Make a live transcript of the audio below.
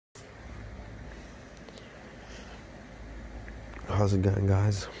How's it going,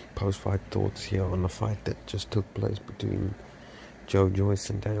 guys? Post-fight thoughts here on the fight that just took place between Joe Joyce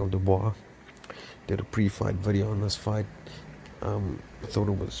and Daniel Dubois. Did a pre-fight video on this fight. I thought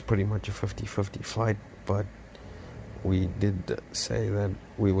it was pretty much a 50-50 fight, but we did say that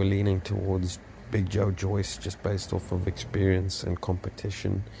we were leaning towards Big Joe Joyce just based off of experience and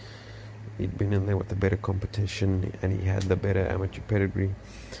competition. He'd been in there with the better competition and he had the better amateur pedigree.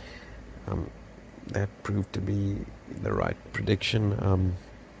 That proved to be the right prediction.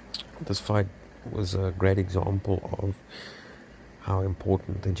 This fight was a great example of how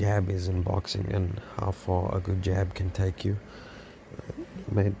important the jab is in boxing and how far a good jab can take you.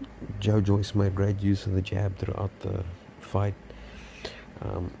 Joe Joyce made great use of the jab throughout the fight.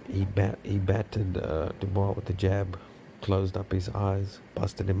 He battered Dubois with the jab, closed up his eyes,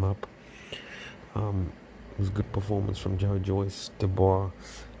 busted him up. It was a good performance from Joe Joyce. Dubois,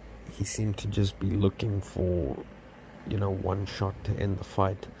 he seemed to just be looking for, one shot to end the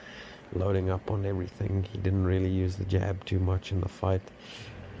fight, loading up on everything. He didn't really use the jab too much in the fight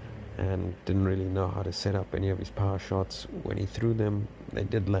and didn't really know how to set up any of his power shots. When he threw them, they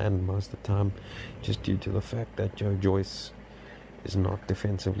did land most of the time, just due to the fact that Joe Joyce is not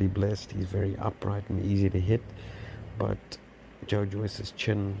defensively blessed. He's very upright and easy to hit, but Joe Joyce's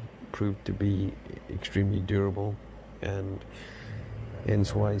chin proved to be extremely durable, and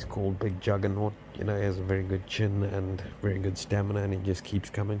hence why he's called Big Juggernaut. He has a very good chin and very good stamina, and he just keeps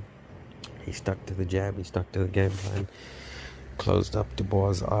coming. He stuck to the jab, he stuck to the game plan, closed up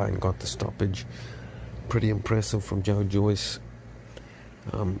Dubois' eye and got the stoppage. Pretty impressive from Joe Joyce.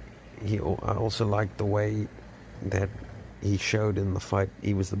 I also liked the way that he showed in the fight.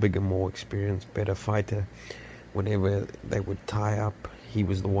 He was the bigger, more experienced, better fighter. Whenever they would tie up, he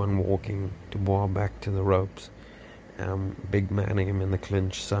was the one walking Dubois back to the ropes, big manning him in the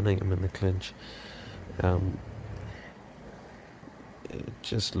clinch, sunning him in the clinch. It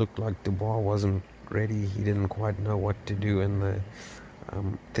just looked like Dubois wasn't ready. He didn't quite know what to do, and I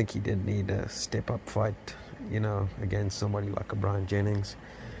think he did need a step-up fight, against somebody like a Brian Jennings,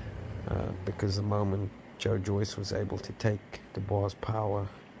 because the moment Joe Joyce was able to take Dubois' power,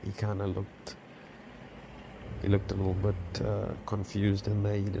 he kind of looked a little bit confused in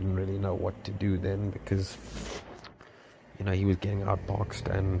there. He didn't really know what to do then, because he was getting outboxed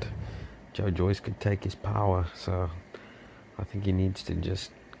and Joe Joyce could take his power. So I think he needs to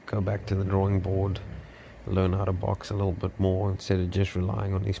just go back to the drawing board, learn how to box a little bit more instead of just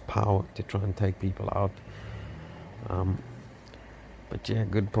relying on his power to try and take people out. But yeah,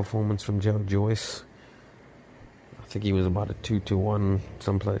 good performance from Joe Joyce. I think he was about a 2-1,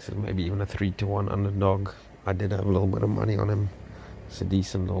 some places maybe even a 3-1 underdog. I did have a little bit of money on him. It's a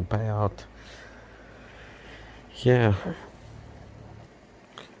decent little payout. Yeah,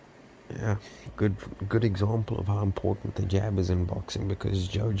 good example of how important the jab is in boxing, because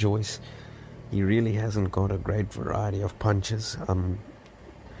Joe Joyce, he really hasn't got a great variety of punches.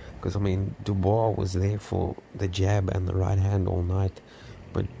 Because Dubois was there for the jab and the right hand all night,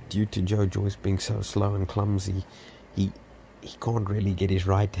 but due to Joe Joyce being so slow and clumsy, he can't really get his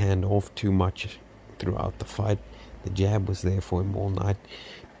right hand off too much throughout the fight. The jab was there for him all night,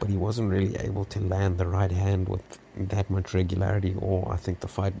 but he wasn't really able to land the right hand with that much regularity, or I think the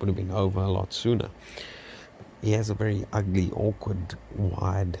fight would have been over a lot sooner. He has a very ugly, awkward,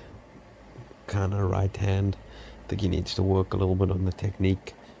 wide kind of right hand. I think he needs to work a little bit on the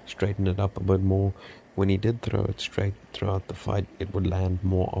technique, straighten it up a bit more. When he did throw it straight throughout the fight, it would land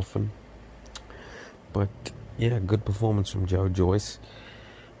more often. But yeah, good performance from Joe Joyce.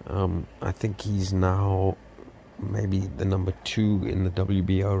 I think he's now maybe the number 2 in the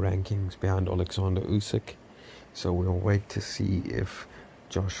WBO rankings behind Alexander Usyk. So we'll wait to see if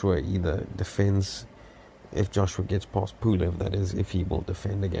Joshua either defends, if Joshua gets past Pulev, that is, if he will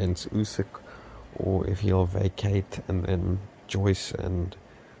defend against Usyk, or if he'll vacate and then Joyce and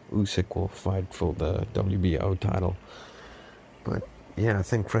Usyk will fight for the WBO title. But yeah, I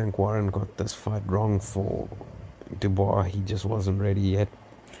think Frank Warren got this fight wrong for Dubois. He just wasn't ready yet.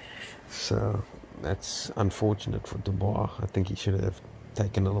 So that's unfortunate for Dubois. I think he should have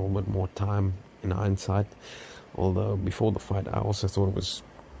taken a little bit more time in hindsight. Although before the fight, I also thought it was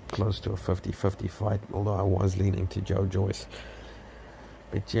close to a 50-50 fight, although I was leaning to Joe Joyce.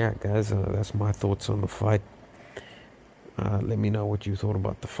 But yeah, guys, that's my thoughts on the fight. Let me know what you thought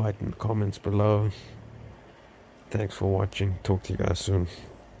about the fight in the comments below. Thanks for watching. Talk to you guys soon.